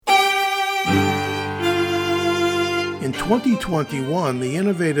2021, the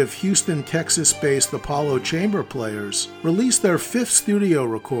innovative Houston, Texas-based Apollo Chamber Players released their fifth studio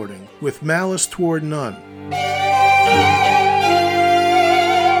recording with Malice Toward None.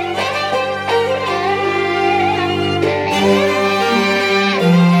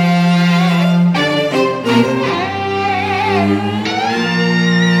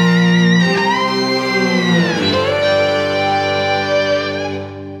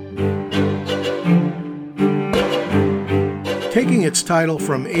 Taking its title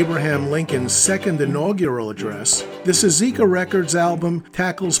from Abraham Lincoln's second inaugural address, this Azeka Records album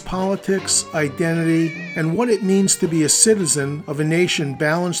tackles politics, identity, and what it means to be a citizen of a nation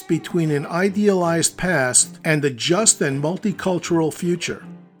balanced between an idealized past and a just and multicultural future.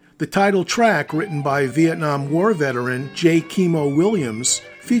 The title track, written by Vietnam War veteran J. Kimo Williams,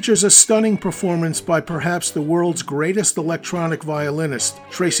 features a stunning performance by perhaps the world's greatest electronic violinist,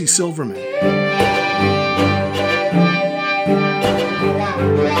 Tracy Silverman.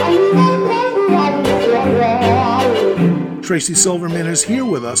 Tracy Silverman is here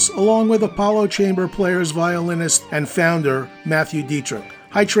with us, along with Apollo Chamber Players violinist and founder Matthew Detrick.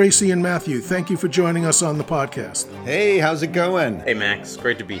 Hi, Tracy and Matthew. Thank you for joining us on the podcast. Hey, how's it going? Hey, Max.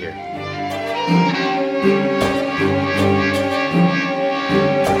 Great to be here.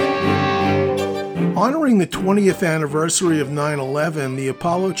 Honoring the 20th anniversary of 9/11, the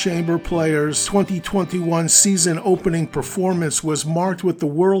Apollo Chamber Players' 2021 season opening performance was marked with the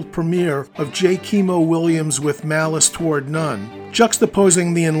world premiere of J. Kimo Williams with Malice Toward None.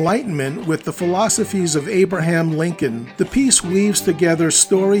 Juxtaposing the Enlightenment with the philosophies of Abraham Lincoln, the piece weaves together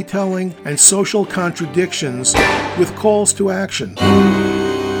storytelling and social contradictions with calls to action.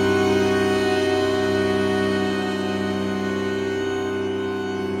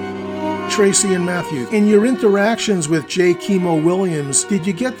 Tracy and Matthew, in your interactions with J. Kimo Williams, did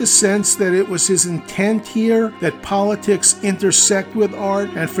you get the sense that it was his intent here that politics intersect with art,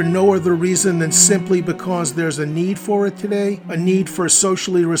 and for no other reason than simply because there's a need for it today? A need for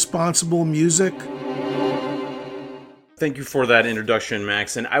socially responsible music? Thank you for that introduction,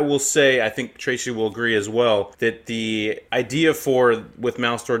 Max. And I will say, I think Tracy will agree as well, that the idea with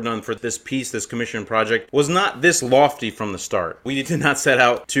Malice Toward None for this piece, this commission project, was not this lofty from the start. We did not set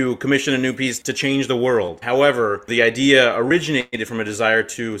out to commission a new piece to change the world. However, the idea originated from a desire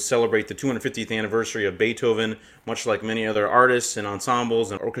to celebrate the 250th anniversary of Beethoven, much like many other artists and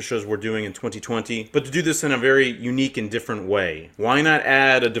ensembles and orchestras were doing in 2020, but to do this in a very unique and different way. Why not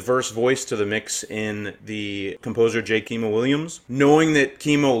add a diverse voice to the mix in the composer J. Kimo Williams? Knowing that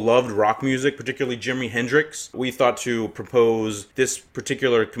Kimo loved rock music, particularly Jimi Hendrix, we thought to propose this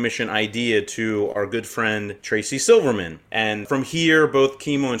particular commission idea to our good friend Tracy Silverman. And from here, both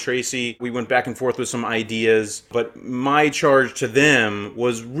Kimo and Tracy, we went back and forth with some ideas, but my charge to them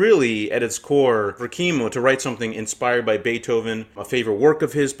was really, at its core, for Kimo to write something inspired by Beethoven, a favorite work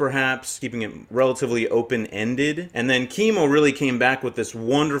of his perhaps, keeping it relatively open-ended. And then Kimo really came back with this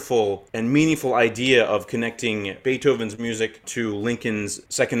wonderful and meaningful idea of connecting Beethoven's music to Lincoln's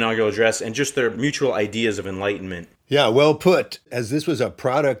second inaugural address and just their mutual ideas of enlightenment. Yeah, well put. As this was a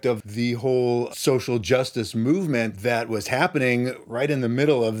product of the whole social justice movement that was happening right in the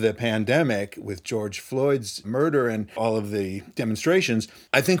middle of the pandemic with George Floyd's murder and all of the demonstrations,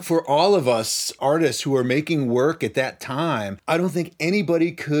 I think for all of us artists who were making work at that time, I don't think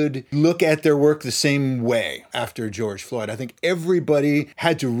anybody could look at their work the same way after George Floyd. I think everybody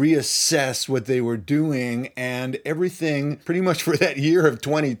had to reassess what they were doing, and everything pretty much for that year of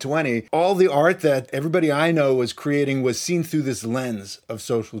 2020, all the art that everybody I know was creating was seen through this lens of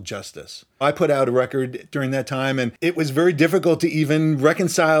social justice. I put out a record during that time, and it was very difficult to even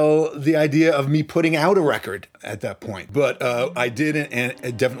reconcile the idea of me putting out a record at that point. But I did, and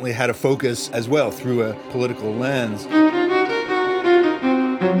it definitely had a focus as well through a political lens.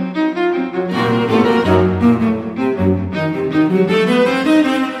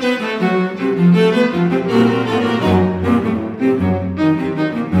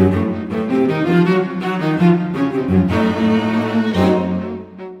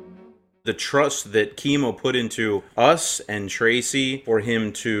 The trust that Kimo put into us and Tracy for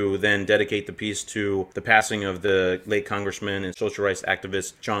him to then dedicate the piece to the passing of the late congressman and social rights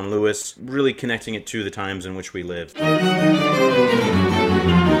activist John Lewis, really connecting it to the times in which we live.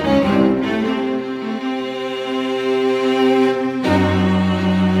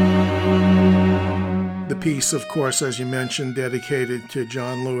 Piece, of course, as you mentioned, dedicated to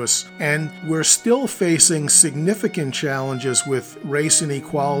John Lewis. And we're still facing significant challenges with race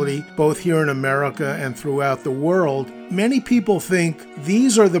inequality, both here in America and throughout the world. Many people think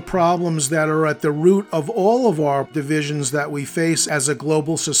these are the problems that are at the root of all of our divisions that we face as a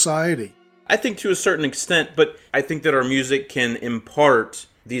global society. I think to a certain extent, but I think that our music can impart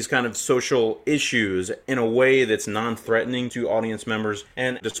these kind of social issues in a way that's non-threatening to audience members.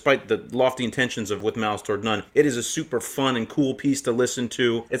 And despite the lofty intentions of With Malice Toward None, it is a super fun and cool piece to listen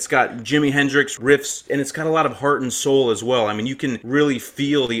to. It's got Jimi Hendrix riffs, and it's got a lot of heart and soul as well. I mean, you can really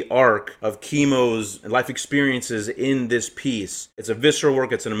feel the arc of Chemo's life experiences in this piece. It's a visceral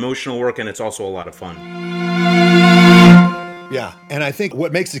work, it's an emotional work, and it's also a lot of fun. Yeah, and I think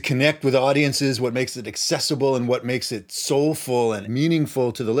what makes it connect with audiences, what makes it accessible, and what makes it soulful and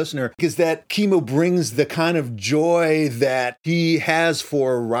meaningful to the listener is that Chemo brings the kind of joy that he has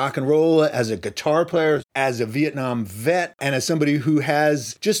for rock and roll as a guitar player, as a Vietnam vet, and as somebody who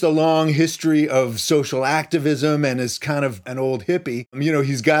has just a long history of social activism and is kind of an old hippie. You know,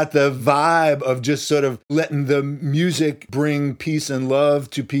 he's got the vibe of just sort of letting the music bring peace and love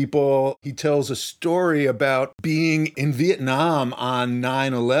to people. He tells a story about being in Vietnam on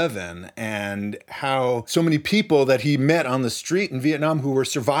 9/11 and how so many people that he met on the street in Vietnam who were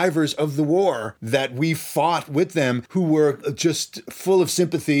survivors of the war, that we fought with them, who were just full of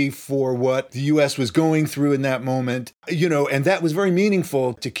sympathy for what the U.S. was going through in that moment. You know, and that was very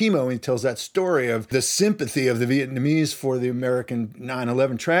meaningful to Chemo. He tells that story of the sympathy of the Vietnamese for the American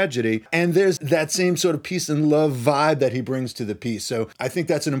 9/11 tragedy. And there's that same sort of peace and love vibe that he brings to the piece. So I think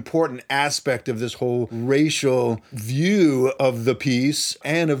that's an important aspect of this whole racial view of the piece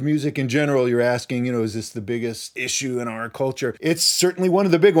and of music in general. You're asking, you know, is this the biggest issue in our culture? It's certainly one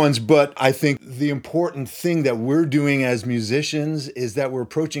of the big ones, but I think the important thing that we're doing as musicians is that we're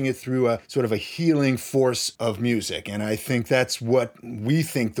approaching it through a sort of a healing force of music. And I think that's what we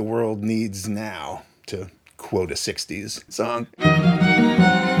think the world needs now, to quote a 60s song.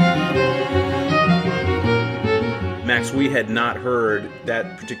 Max, we had not heard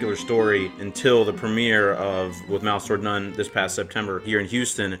that particular story until the premiere of With Malice Toward None this past September here in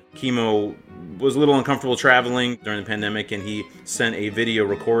Houston. Chemo was a little uncomfortable traveling during the pandemic, and he sent a video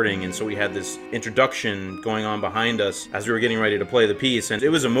recording, and so we had this introduction going on behind us as we were getting ready to play the piece, and it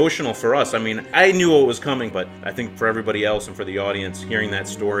was emotional for us. I mean, I knew what was coming, but I think for everybody else and for the audience, hearing that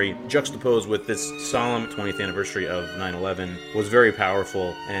story juxtaposed with this solemn 20th anniversary of 9/11 was very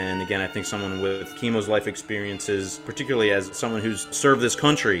powerful. And again, I think someone with Chemo's life experiences, particularly as someone who's served this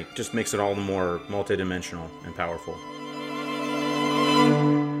country, just makes it all the more multidimensional and powerful.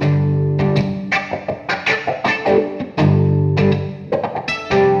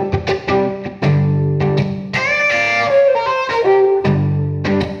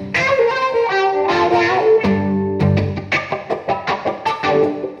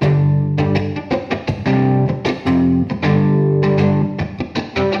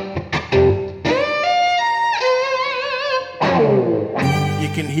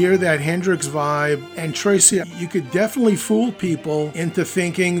 That Hendrix vibe. And Tracy, you could definitely fool people into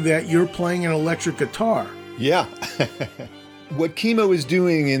thinking that you're playing an electric guitar. Yeah. What Chemo is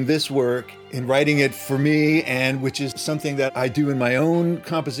doing in this work, in writing it for me, and which is something that I do in my own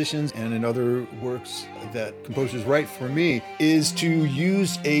compositions and in other works that composers write for me, is to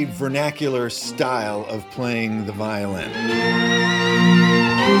use a vernacular style of playing the violin.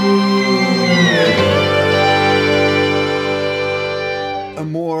 A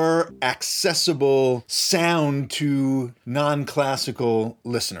more accessible sound to non-classical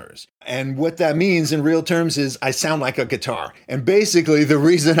listeners. And what that means in real terms is I sound like a guitar. And basically the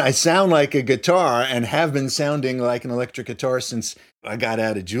reason I sound like a guitar and have been sounding like an electric guitar since I got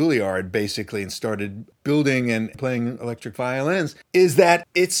out of Juilliard basically and started building and playing electric violins is that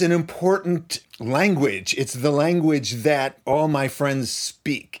it's an important language. It's the language that all my friends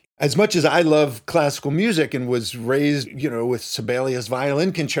speak. As much as I love classical music and was raised, you know, with Sibelius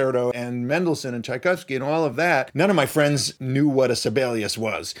Violin Concerto and Mendelssohn and Tchaikovsky and all of that, none of my friends knew what a Sibelius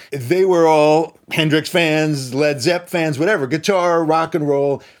was. They were all Hendrix fans, Led Zepp fans, whatever, guitar, rock and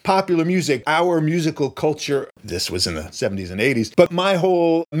roll, popular music, our musical culture. This was in the 70s and 80s. But my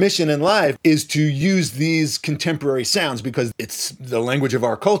whole mission in life is to use these contemporary sounds because it's the language of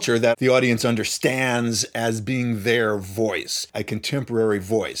our culture that the audience understands as being their voice, a contemporary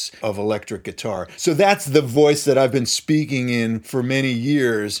voice of electric guitar. So that's the voice that I've been speaking in for many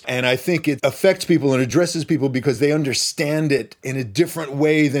years. And I think it affects people and addresses people because they understand it in a different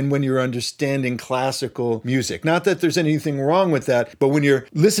way than when you're understanding classical music. Not that there's anything wrong with that, but when you're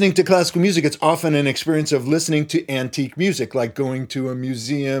listening to classical music, it's often an experience of listening to antique music, like going to a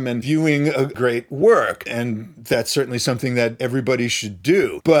museum and viewing a great work. And that's certainly something that everybody should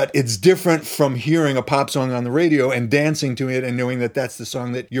do. But it's different from hearing a pop song on the radio and dancing to it and knowing that that's the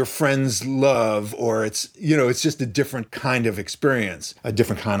song that your friends love, or it's, you know, it's just a different kind of experience, a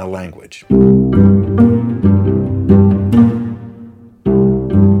different kind of language.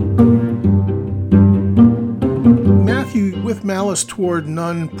 with Malice Toward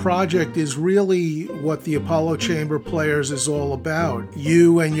None project is really what the Apollo Chamber Players is all about.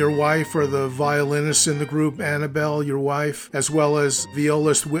 You and your wife are the violinists in the group, Annabelle, your wife, as well as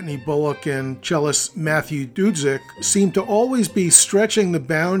violist Whitney Bullock and cellist Matthew Dudzik, seem to always be stretching the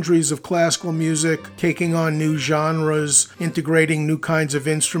boundaries of classical music, taking on new genres, integrating new kinds of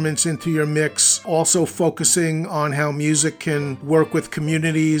instruments into your mix, also focusing on how music can work with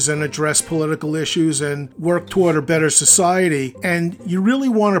communities and address political issues and work toward a better society. And you really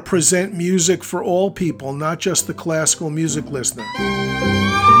want to present music for all people, not just the classical music listener.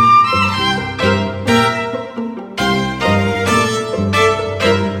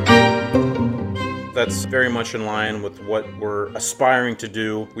 That's very much in line with what we're aspiring to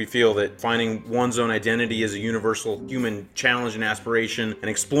do. We feel that finding one's own identity is a universal human challenge and aspiration, and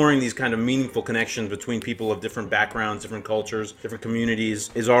exploring these kind of meaningful connections between people of different backgrounds, different cultures, different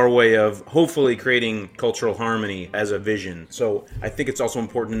communities is our way of hopefully creating cultural harmony as a vision. So I think it's also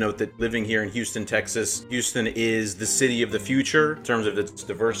important to note that living here in Houston, Texas, Houston is the city of the future in terms of its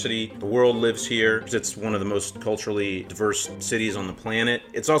diversity. The world lives here. It's one of the most culturally diverse cities on the planet.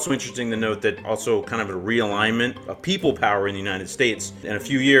 It's also interesting to note that also kind of a realignment of people power in the United States. In a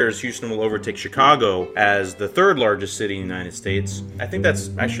few years, Houston will overtake Chicago as the third largest city in the United States. I think that's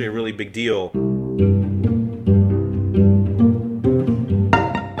actually a really big deal.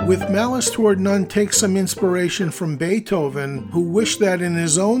 With Malice Toward None takes some inspiration from Beethoven, who wished that in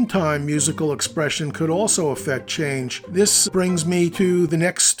his own time musical expression could also affect change. This brings me to the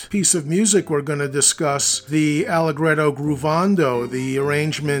next piece of music we're going to discuss, the Allegretto Groovando, the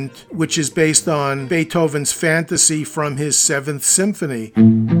arrangement which is based on Beethoven's Fantasy from his Seventh Symphony.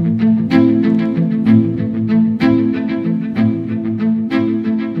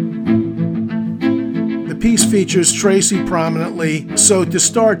 The piece features Tracy prominently. So to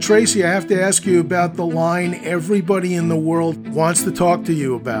start, Tracy, I have to ask you about the line everybody in the world wants to talk to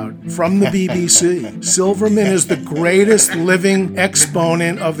you about from the BBC. Silverman is the greatest living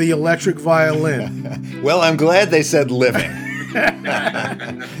exponent of the electric violin. Well, I'm glad they said living.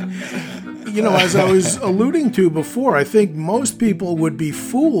 You know, as I was alluding to before, I think most people would be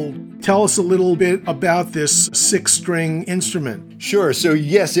fooled. Tell us a little bit about this six-string instrument. Sure. So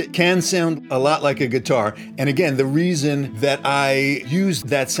yes, it can sound a lot like a guitar. And again, the reason that I use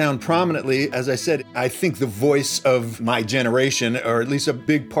that sound prominently, as I said, I think the voice of my generation, or at least a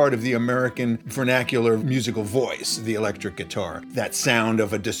big part of the American vernacular musical voice, the electric guitar, that sound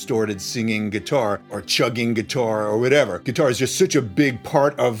of a distorted singing guitar or chugging guitar or whatever. Guitar is just such a big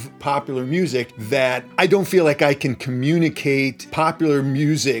part of popular music that I don't feel like I can communicate popular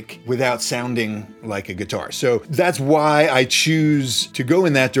music without sounding like a guitar. So that's why I choose to go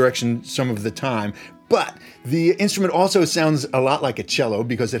in that direction some of the time. But the instrument also sounds a lot like a cello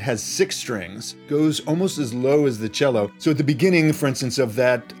because it has 6 strings, goes almost as low as the cello. So at the beginning, for instance, of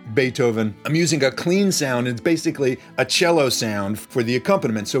that Beethoven, I'm using a clean sound. It's basically a cello sound for the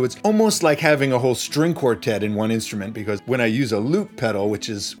accompaniment. So it's almost like having a whole string quartet in one instrument, because when I use a loop pedal, which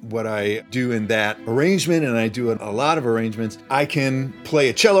is what I do in that arrangement, and I do a lot of arrangements, I can play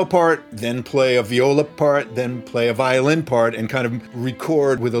a cello part, then play a viola part, then play a violin part, and kind of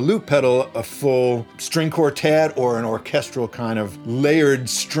record with a loop pedal a full string quartet or an orchestral kind of layered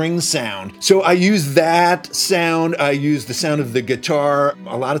string sound. So I use that sound. I use the sound of the guitar.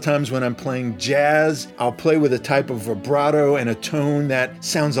 A lot of times when I'm playing jazz, I'll play with a type of vibrato and a tone that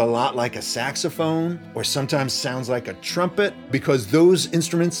sounds a lot like a saxophone, or sometimes sounds like a trumpet, because those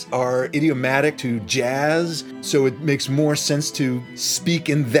instruments are idiomatic to jazz. So it makes more sense to speak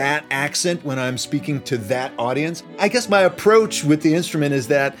in that accent when I'm speaking to that audience. I guess my approach with the instrument is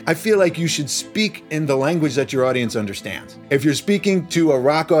that I feel like you should speak in the language that your audience understands. If you're speaking to a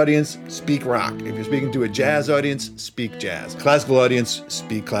rock audience, speak rock. If you're speaking to a jazz audience, speak jazz. Classical audience,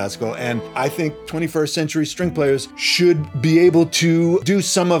 speak classical. And I think 21st century string players should be able to do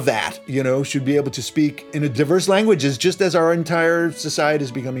some of that, should be able to speak in a diverse languages, just as our entire society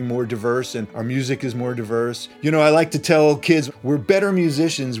is becoming more diverse and our music is more diverse. I like to tell kids we're better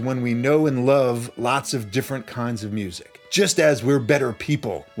musicians when we know and love lots of different kinds of music, just as we're better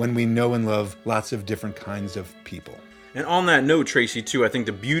people when we know and love lots of different kinds of people. And on that note, Tracy, too, I think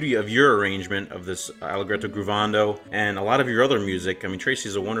the beauty of your arrangement of this Allegretto Groovando and a lot of your other music,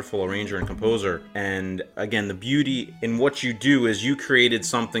 Tracy's a wonderful arranger and composer. And again, the beauty in what you do is you created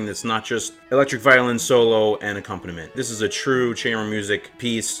something that's not just electric violin solo and accompaniment. This is a true chamber music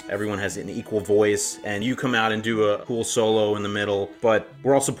piece. Everyone has an equal voice, and you come out and do a cool solo in the middle, but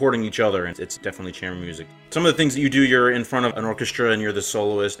we're all supporting each other, and it's definitely chamber music. Some of the things that you do, you're in front of an orchestra and you're the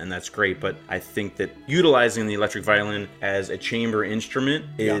soloist, and that's great. But I think that utilizing the electric violin as a chamber instrument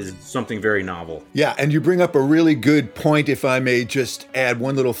is something very novel. Yeah, and you bring up a really good point, if I may just add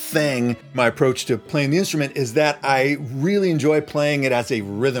one little thing. My approach to playing the instrument is that I really enjoy playing it as a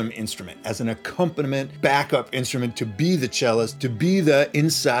rhythm instrument, as an accompaniment, backup instrument, to be the cellist, to be the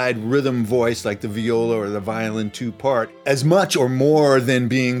inside rhythm voice like the viola or the violin two-part, as much or more than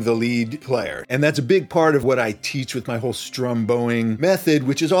being the lead player. And that's a big part of what I teach with my whole strum bowing method,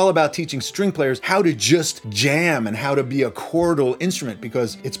 which is all about teaching string players how to just jam and how to be a chordal instrument,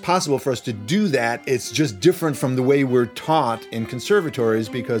 because it's possible for us to do that. It's just different from the way we're taught in conservatories,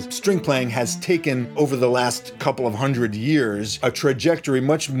 because string playing has taken, over the last couple of hundred years, a trajectory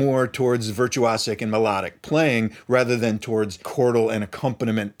much more towards virtuosic and melodic playing rather than towards chordal and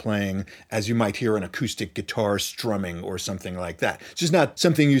accompaniment playing, as you might hear an acoustic guitar strumming or something like that. It's just not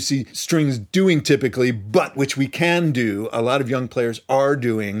something you see strings doing typically, but which we can do. A lot of young players are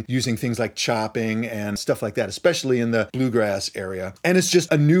doing, using things like chopping and stuff like that, especially in the bluegrass area. And it's just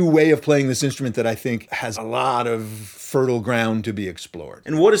a new way of playing this instrument that I think has a lot of fertile ground to be explored.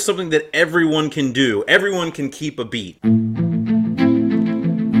 And what is something that everyone can do? Everyone can keep a beat.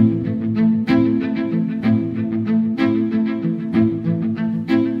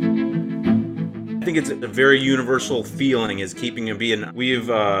 I think it's a very universal feeling, is keeping a beat. And we've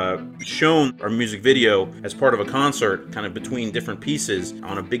shown our music video as part of a concert, kind of between different pieces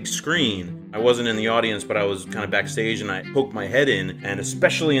on a big screen. I wasn't in the audience, but I was kind of backstage, and I poked my head in. And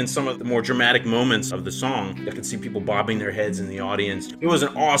especially in some of the more dramatic moments of the song, I could see people bobbing their heads in the audience. It was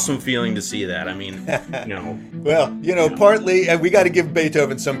an awesome feeling to see that. I mean, you know. Well, you know, partly, and we got to give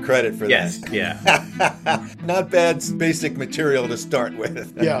Beethoven some credit for yes, that. Yeah. Not bad basic material to start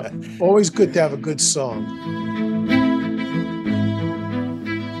with. Yeah, always good to have a good song.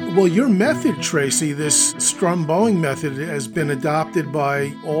 Well, your method, Tracy, this strum bowing method, has been adopted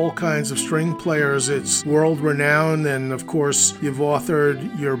by all kinds of string players. It's world-renowned, and of course, you've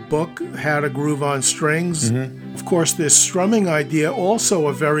authored your book, How to Groove on Strings. Mm-hmm. Of course, this strumming idea, also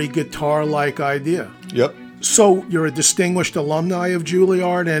a very guitar-like idea. Yep. So you're a distinguished alumni of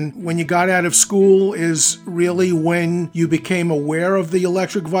Juilliard, and when you got out of school is really when you became aware of the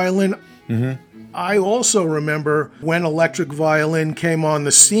electric violin. Mm-hmm. I also remember when electric violin came on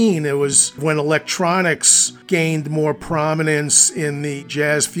the scene. It was when electronics gained more prominence in the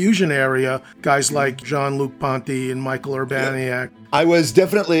jazz fusion area. Guys like Jean-Luc Ponty and Michael Urbaniak. I was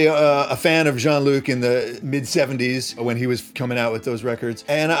definitely a fan of Jean-Luc in the mid-'70s when he was coming out with those records.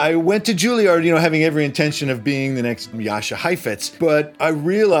 And I went to Juilliard, you know, having every intention of being the next Jascha Heifetz. But I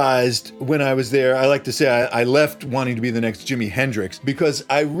realized when I was there, I like to say I left wanting to be the next Jimi Hendrix, because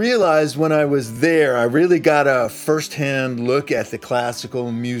I realized when I was there, I really got a first-hand look at the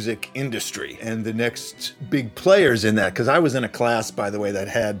classical music industry and the next big players in that. Because I was in a class, by the way, that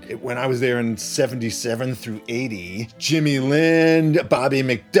had, when I was there in 77 through 80, Jimmy Lin, Bobby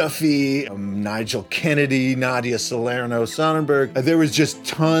McDuffie, Nigel Kennedy, Nadia Salerno, Sonnenberg. There was just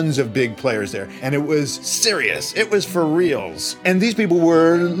tons of big players there. And it was serious. It was for reals. And these people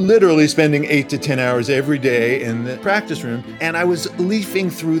were literally spending 8 to 10 hours every day in the practice room. And I was leafing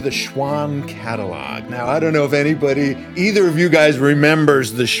through the Schwann catalog. Now, I don't know if anybody, either of you guys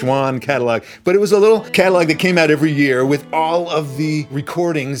remembers the Schwann catalog, but it was a little catalog that came out every year with all of the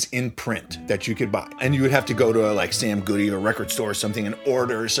recordings in print that you could buy. And you would have to go to like Sam Goody or record store or something and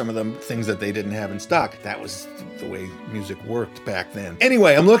order some of the things that they didn't have in stock. That was the way music worked back then.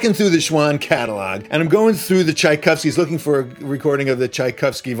 Anyway, I'm looking through the Schwann catalog, and I'm going through the Tchaikovskys, looking for a recording of the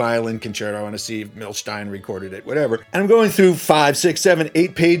Tchaikovsky Violin Concerto. I want to see if Milstein recorded it, whatever. And I'm going through 5, 6, 7,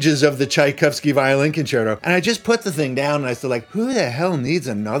 8 pages of the Tchaikovsky Violin Concerto, and I just put the thing down, and I said, like, who the hell needs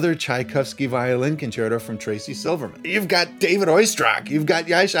another Tchaikovsky Violin Concerto from Tracy Silverman? You've got David Oistrakh, you've got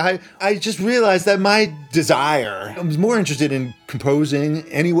Jascha. I just realized that my desire, I was more interested in composing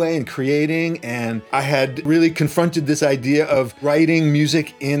anyway and creating, and I had really confronted this idea of writing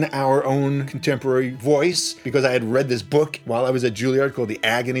music in our own contemporary voice, because I had read this book while I was at Juilliard called The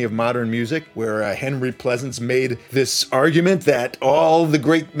Agony of Modern Music, where Henry Pleasance made this argument that all the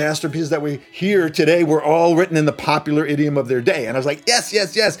great masterpieces that we hear today were all written in the popular idiom of their day. And I was like, yes,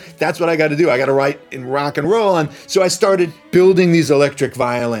 that's what I got to do. I got to write in rock and roll. And so I started building these electric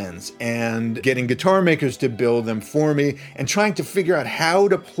violins and getting guitar makers to build them for me and trying to to figure out how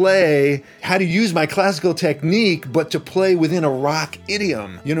to use my classical technique, but to play within a rock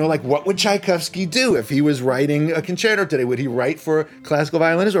idiom. Like what would Tchaikovsky do if he was writing a concerto today? Would he write for classical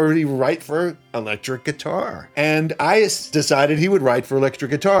violinist or would he write for electric guitar? And I decided he would write for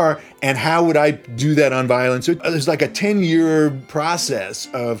electric guitar, and how would I do that on violin? So there's like a 10-year process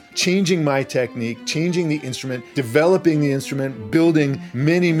of changing my technique, changing the instrument, developing the instrument, building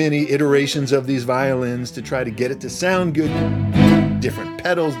many, many iterations of these violins to try to get it to sound good. Different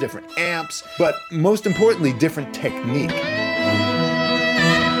pedals, different amps, but most importantly, different technique.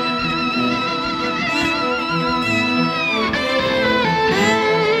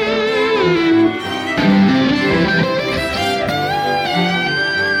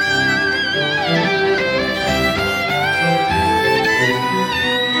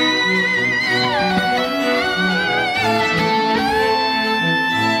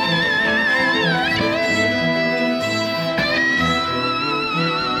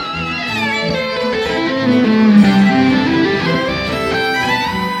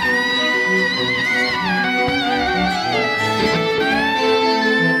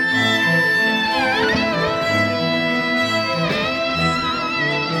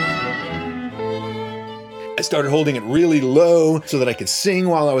 I started holding it really low so that I could sing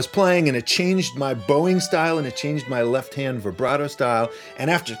while I was playing, and it changed my bowing style and it changed my left hand vibrato style. And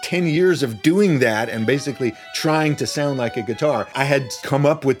after 10 years of doing that and basically trying to sound like a guitar, I had come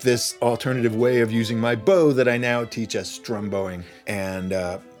up with this alternative way of using my bow that I now teach as strum bowing and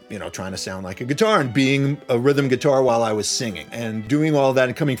trying to sound like a guitar and being a rhythm guitar while I was singing and doing all that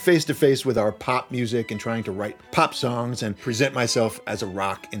and coming face to face with our pop music and trying to write pop songs and present myself as a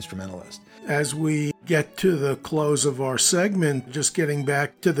rock instrumentalist. As we get to the close of our segment, just getting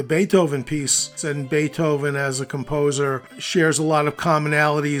back to the Beethoven piece, and Beethoven as a composer shares a lot of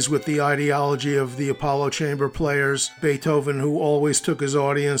commonalities with the ideology of the Apollo Chamber Players. Beethoven, who always took his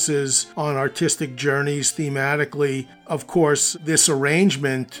audiences on artistic journeys thematically. Of course, this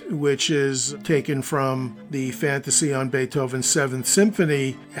arrangement, which is taken from the Fantasy on Beethoven's 7th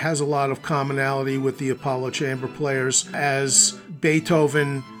Symphony, has a lot of commonality with the Apollo Chamber Players, as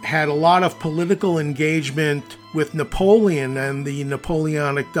Beethoven had a lot of political engagement with Napoleon and the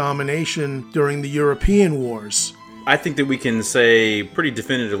Napoleonic domination during the European wars. I think that we can say pretty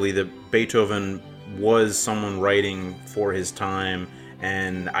definitively that Beethoven was someone writing for his time,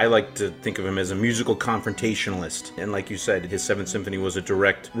 and I like to think of him as a musical confrontationalist. And like you said, his 7th Symphony was a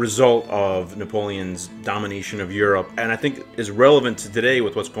direct result of Napoleon's domination of Europe, and I think is relevant to today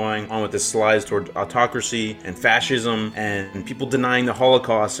with what's going on with this slides toward autocracy and fascism and people denying the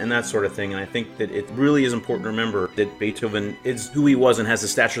Holocaust and that sort of thing. And I think that it really is important to remember that Beethoven is who he was and has the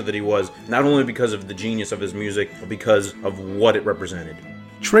stature that he was, not only because of the genius of his music, but because of what it represented.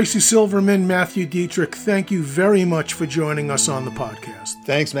 Tracy Silverman, Matthew Detrick, thank you very much for joining us on the podcast.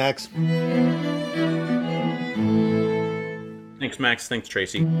 Thanks, Max. Thanks, Max. Thanks,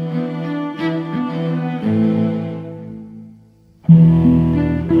 Tracy.